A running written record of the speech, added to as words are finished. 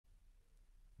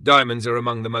Diamonds are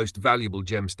among the most valuable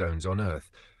gemstones on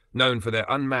Earth, known for their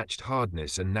unmatched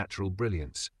hardness and natural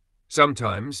brilliance.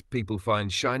 Sometimes people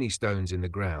find shiny stones in the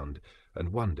ground and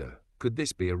wonder, could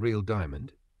this be a real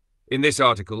diamond? In this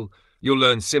article, you'll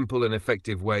learn simple and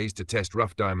effective ways to test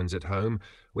rough diamonds at home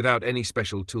without any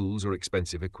special tools or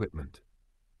expensive equipment.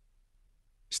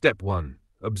 Step 1.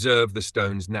 Observe the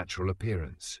stone's natural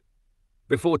appearance.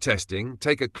 Before testing,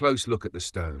 take a close look at the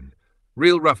stone.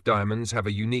 Real rough diamonds have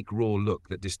a unique raw look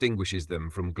that distinguishes them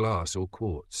from glass or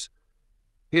quartz.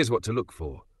 Here's what to look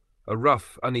for. A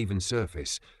rough, uneven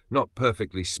surface, not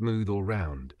perfectly smooth or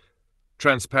round.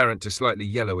 Transparent to slightly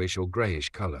yellowish or greyish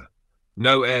colour.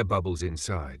 No air bubbles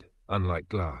inside, unlike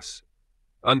glass.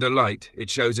 Under light, it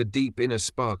shows a deep inner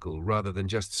sparkle rather than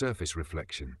just surface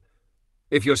reflection.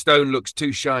 If your stone looks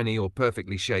too shiny or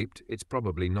perfectly shaped, it's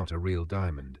probably not a real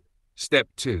diamond. Step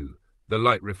 2. The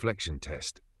light reflection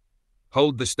test.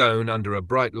 Hold the stone under a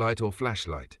bright light or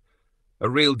flashlight. A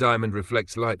real diamond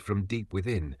reflects light from deep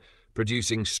within,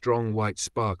 producing strong white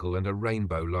sparkle and a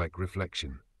rainbow-like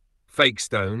reflection. Fake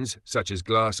stones, such as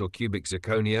glass or cubic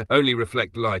zirconia, only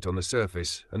reflect light on the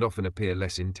surface and often appear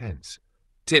less intense.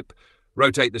 Tip: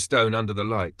 rotate the stone under the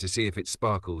light to see if it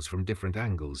sparkles from different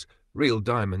angles. Real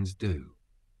diamonds do.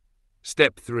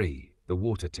 Step 3. The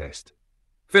water test.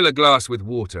 Fill a glass with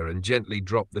water and gently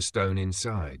drop the stone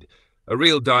inside. A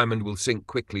real diamond will sink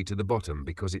quickly to the bottom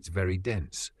because it's very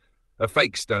dense. A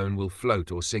fake stone will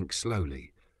float or sink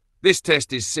slowly. This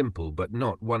test is simple but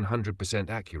not 100%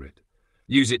 accurate.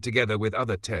 Use it together with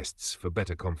other tests for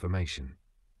better confirmation.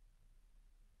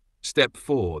 Step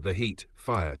 4. The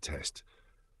heat-fire test.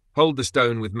 Hold the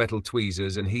stone with metal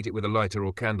tweezers and heat it with a lighter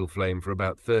or candle flame for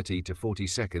about 30 to 40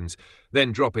 seconds,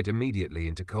 then drop it immediately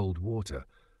into cold water.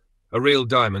 A real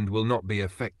diamond will not be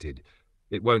affected.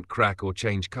 It won't crack or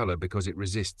change colour because it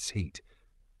resists heat.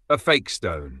 A fake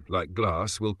stone, like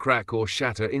glass, will crack or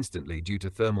shatter instantly due to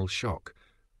thermal shock.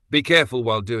 Be careful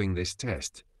while doing this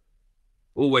test.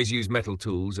 Always use metal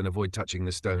tools and avoid touching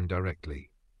the stone directly.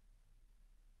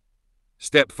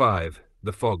 Step 5.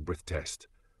 The fog breath test.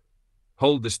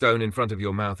 Hold the stone in front of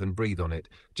your mouth and breathe on it,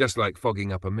 just like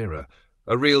fogging up a mirror.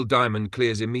 A real diamond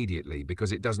clears immediately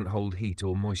because it doesn't hold heat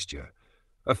or moisture.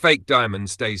 A fake diamond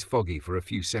stays foggy for a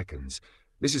few seconds.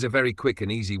 This is a very quick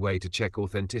and easy way to check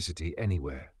authenticity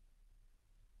anywhere.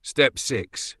 Step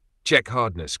 6. Check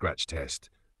hardness scratch test.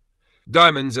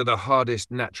 Diamonds are the hardest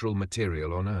natural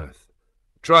material on Earth.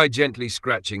 Try gently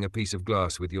scratching a piece of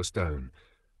glass with your stone.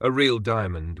 A real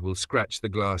diamond will scratch the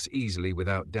glass easily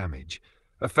without damage.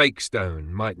 A fake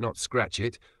stone might not scratch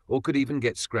it or could even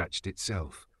get scratched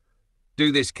itself.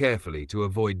 Do this carefully to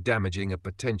avoid damaging a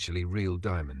potentially real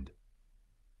diamond.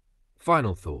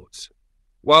 Final thoughts.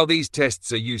 While these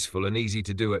tests are useful and easy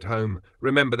to do at home,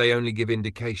 remember they only give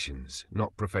indications,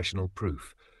 not professional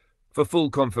proof. For full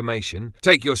confirmation,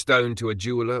 take your stone to a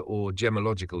jeweler or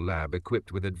gemological lab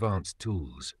equipped with advanced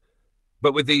tools.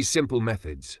 But with these simple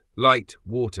methods, light,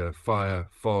 water, fire,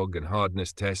 fog, and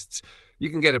hardness tests,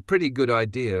 you can get a pretty good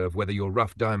idea of whether your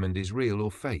rough diamond is real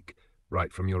or fake,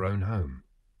 right from your own home.